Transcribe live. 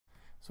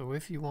So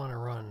if you want to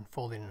run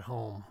Folding at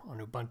Home on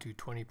Ubuntu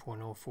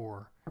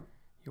 20.04,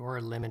 you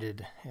are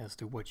limited as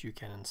to what you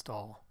can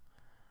install.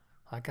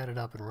 I got it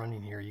up and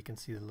running here. You can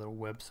see the little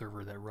web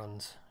server that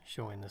runs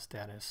showing the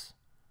status.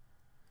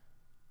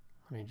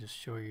 Let me just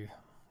show you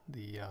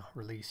the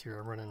release here.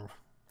 I'm running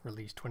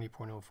release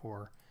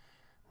 20.04.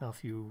 Now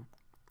if you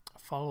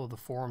follow the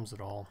forums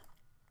at all,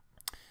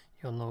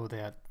 you'll know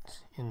that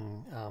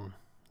in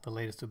the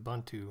latest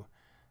Ubuntu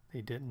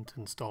they didn't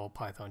install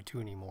Python 2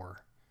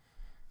 anymore,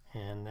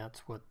 and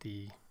that's what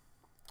the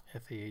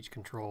FAH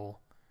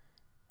control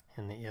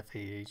and the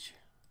FAH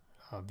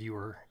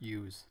viewer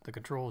use. The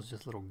control is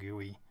just a little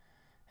GUI.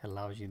 It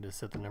allows you to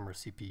set the number of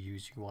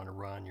CPUs you want to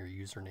run, your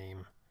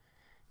username,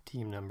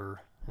 team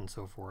number, and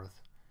so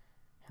forth.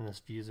 And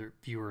this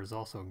viewer is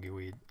also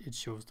GUI. It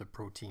shows the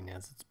protein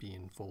as it's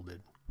being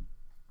folded.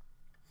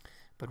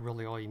 But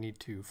really all you need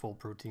to fold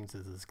proteins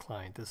is this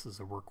client. This is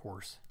a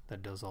workhorse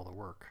that does all the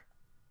work.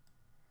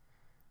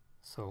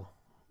 So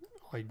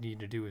all you need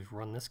to do is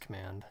run this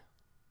command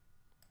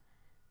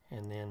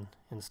and then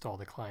install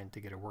the client to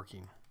get it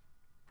working.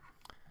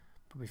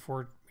 But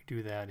before we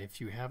do that,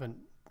 if you haven't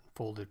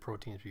folded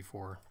proteins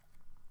before,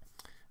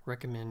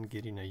 recommend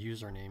getting a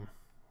username.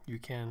 You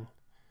can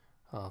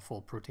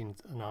fold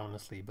proteins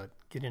anonymously, but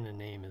getting a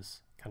name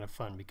is kind of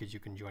fun because you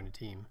can join a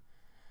team.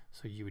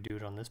 So you would do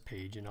it on this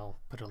page, and I'll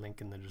put a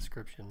link in the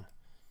description.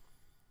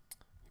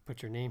 You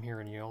put your name here,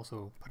 and you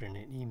also put in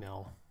an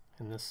email,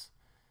 and this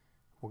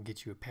will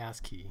get you a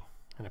passkey.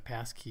 And a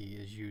passkey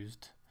is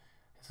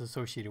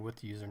associated with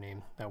the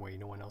username. That way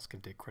no one else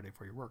can take credit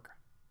for your work.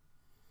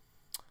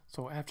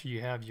 So after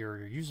you have your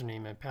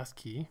username and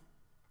passkey,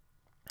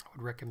 I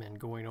would recommend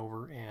going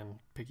over and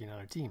picking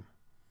out a team.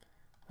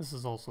 This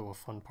is also a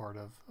fun part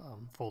of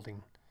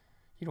folding.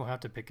 You don't have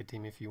to pick a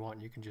team if you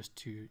want. You can just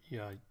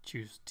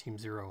choose Team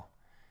 0.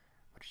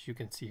 But as you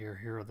can see here,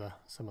 here are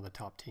some of the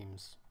top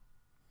teams.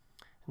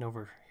 And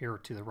over here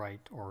to the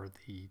right are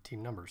the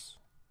team numbers.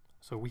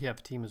 So we have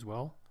a team as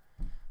well.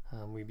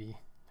 We'd be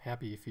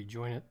happy if you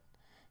join it.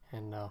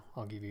 And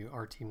I'll give you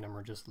our team number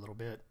in just a little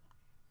bit.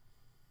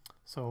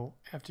 So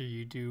after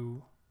you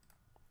do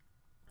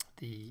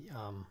the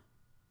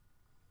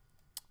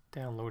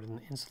download and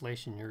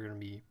installation, you're going to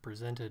be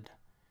presented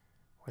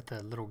with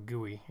a little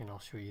GUI, and I'll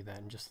show you that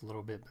in just a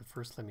little bit. But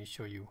first let me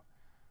show you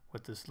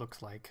what this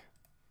looks like.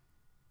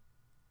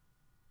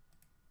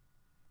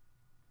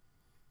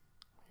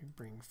 Let me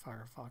bring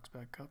Firefox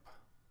back up.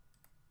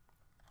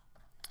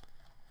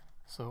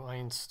 So I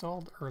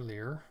installed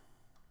earlier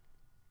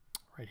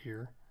right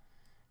here,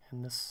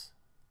 and this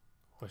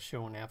was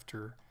shown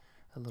after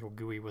a little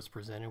GUI was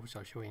presented, which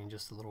I'll show you in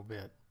just a little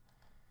bit.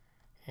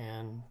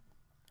 And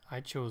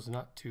I chose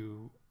not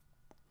to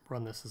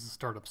run this as a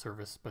startup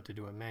service, but to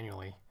do it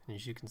manually. And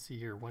as you can see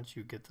here, once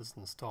you get this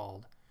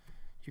installed,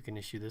 you can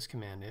issue this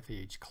command,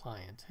 FAH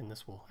client, and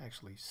this will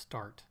actually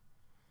start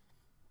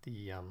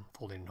the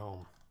Folding at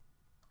Home.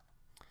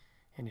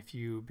 And if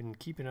you've been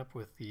keeping up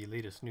with the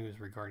latest news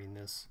regarding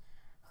this,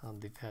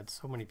 they've had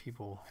so many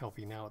people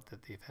helping out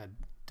that they've had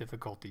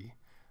difficulty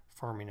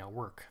farming out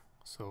work.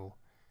 So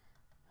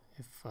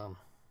if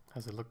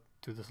as I look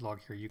through this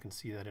log here, you can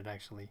see that it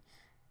actually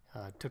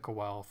took a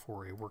while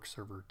for a work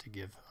server to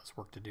give us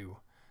work to do,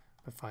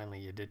 but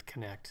finally it did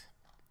connect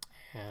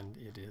and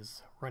it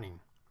is running.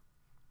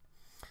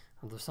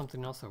 And there's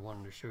something else I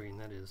wanted to show you, and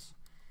that is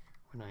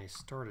when I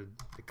started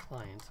the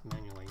client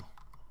manually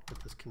with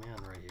this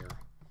command right here,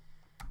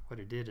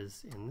 what it did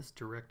is in this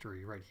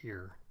directory right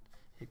here,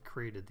 it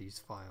created these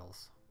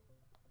files,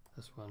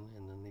 this one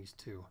and then these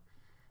two.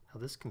 Now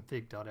this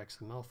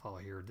config.xml file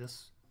here,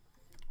 this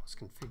was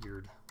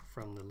configured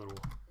from the little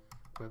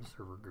web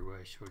server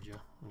GUI I showed you,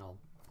 and I'll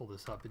pull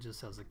this up. It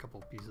just has a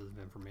couple pieces of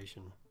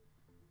information,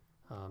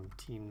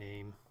 team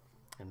name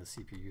and the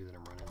CPU that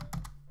I'm running.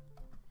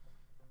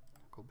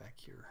 Go back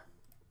here.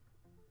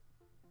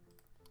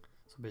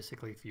 So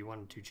basically if you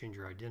wanted to change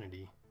your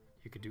identity,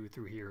 you could do it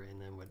through here and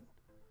then would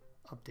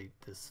update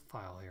this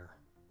file here.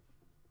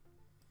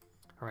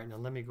 Alright, now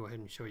let me go ahead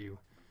and show you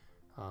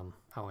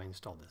how I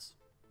install this.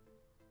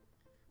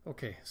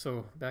 Okay,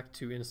 so back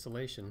to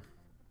installation.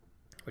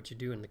 What you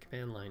do in the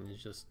command line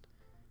is just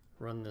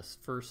run this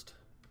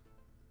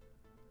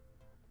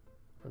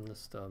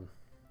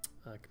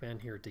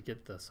command here to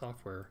get the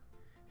software,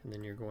 and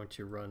then you're going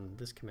to run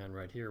this command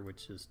right here,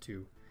 which is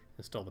to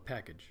install the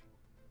package.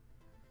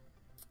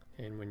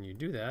 And when you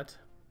do that,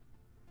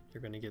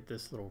 you're going to get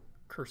this little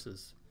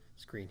curses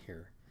screen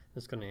here.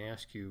 It's going to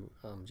ask you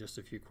just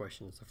a few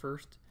questions. The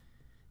first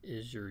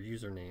is your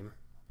username,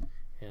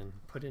 and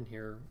put in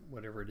here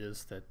whatever it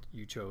is that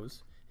you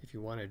chose. If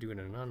you want to do it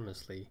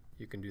anonymously,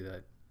 you can do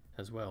that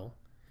as well,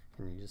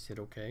 and you just hit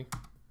OK.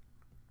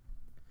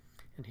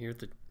 And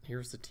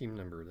here's the team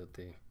number that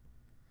they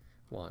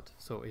want.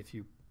 So if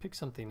you pick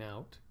something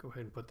out, go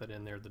ahead and put that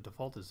in there. The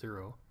default is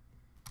 0,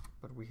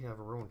 but we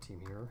have our own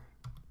team here.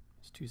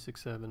 It's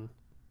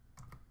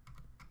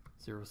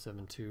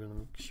 267072, and let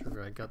me make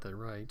sure I got that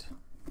right.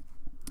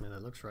 And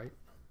that looks right.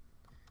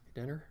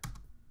 Hit enter.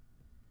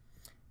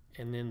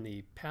 And then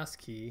the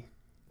passkey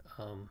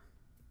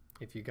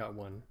If you got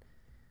one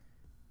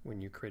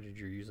when you created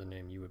your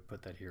username, you would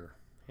put that here,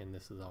 and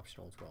this is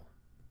optional as well.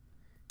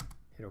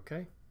 Hit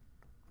OK.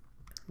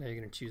 Now you're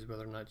going to choose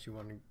whether or not you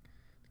want the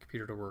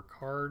computer to work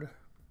hard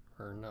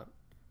or not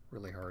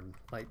really hard.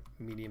 Light,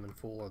 medium, and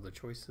full are the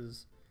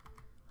choices.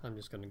 I'm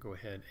just going to go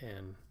ahead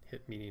and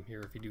hit medium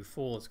here. If you do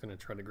full, it's going to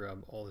try to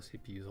grab all the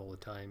CPUs all the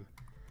time.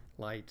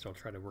 Light, it'll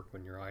try to work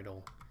when you're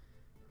idle.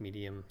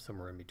 Medium,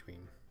 somewhere in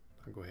between.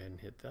 I'll go ahead and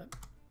hit that.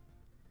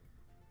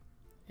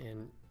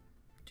 And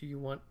do you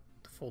want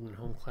the fold-in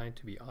home client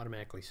to be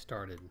automatically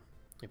started?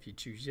 If you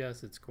choose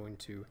yes, it's going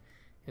to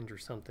enter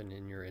something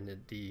in your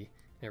init-d,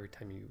 and every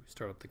time you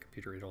start up the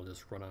computer, it'll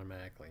just run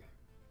automatically.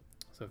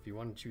 So if you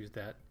want to choose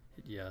that,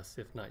 hit yes.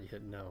 If not, you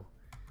hit no.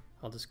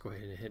 I'll just go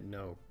ahead and hit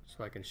no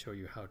so I can show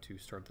you how to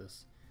start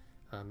this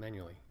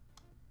manually.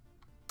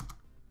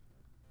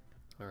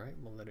 Alright,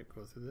 we'll let it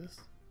go through this.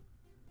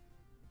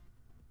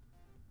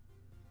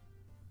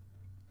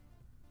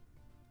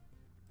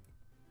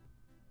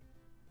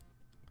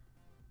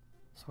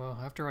 So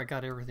after I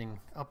got everything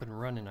up and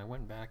running, I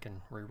went back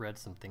and reread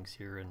some things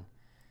here, and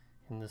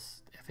in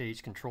this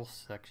FAH control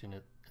section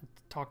it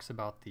talks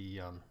about the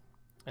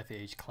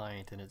FAH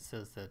client, and it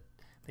says that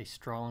they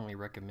strongly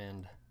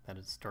recommend that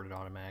it's started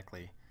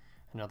automatically.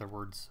 In other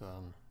words,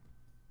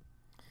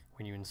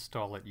 when you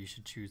install it, you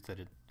should choose that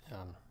it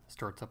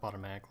starts up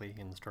automatically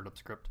in the startup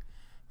script.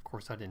 Of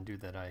course, I didn't do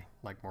that. I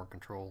like more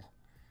control.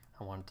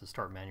 I wanted to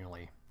start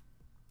manually.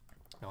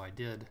 Now I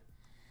did,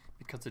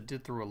 because it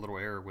did throw a little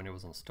error when it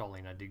was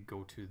installing. I did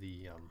go to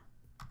the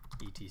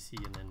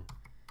etc and then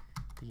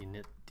the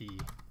init-d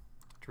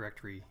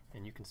directory,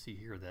 and you can see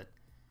here that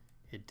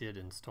it did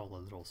install a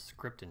little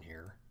script in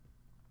here,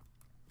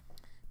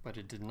 but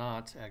it did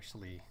not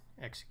actually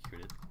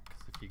execute it.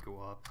 Because if you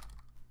go up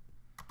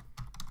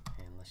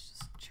and let's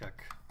just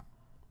check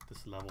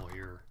this level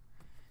here,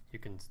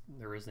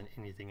 there isn't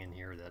anything in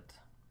here that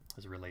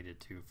is related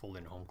to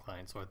fold-in home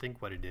client. So I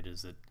think what it did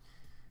is that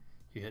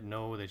you hit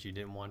no, that you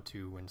didn't want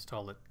to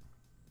install it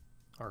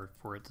or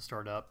for it to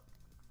start up.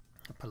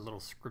 I put a little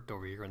script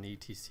over here in the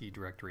etc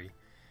directory,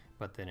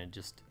 but then it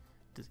just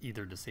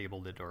either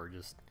disabled it or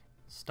just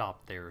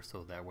stopped there,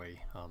 so that way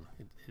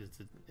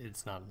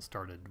it's not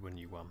started when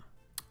you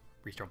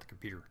restart the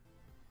computer.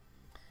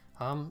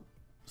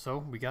 So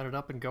we got it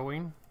up and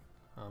going.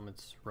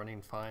 It's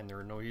running fine. There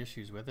are no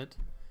issues with it.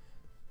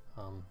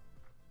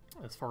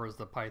 As far as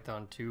the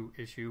Python 2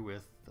 issue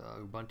with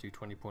Ubuntu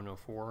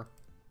 20.04,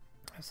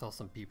 I saw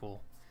some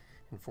people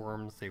in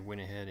forums, they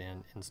went ahead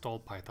and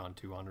installed Python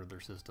 2 onto their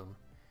system,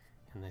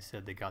 and they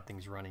said they got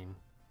things running.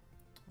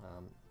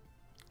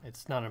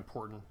 It's not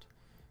important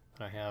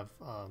that I have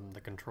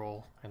the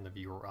control and the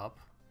viewer up.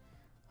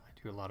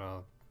 I do a lot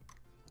of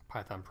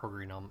Python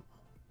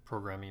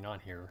programming on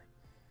here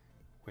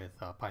with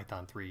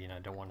Python 3, and I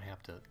don't want to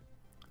have to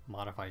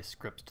modify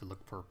scripts to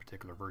look for a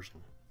particular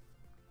version.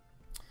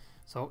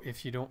 So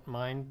if you don't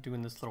mind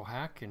doing this little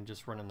hack and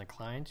just running the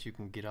clients, you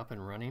can get up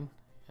and running,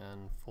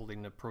 and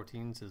folding the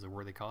proteins is a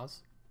worthy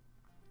cause.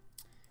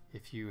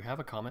 If you have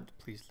a comment,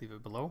 please leave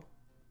it below,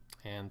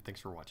 and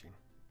thanks for watching.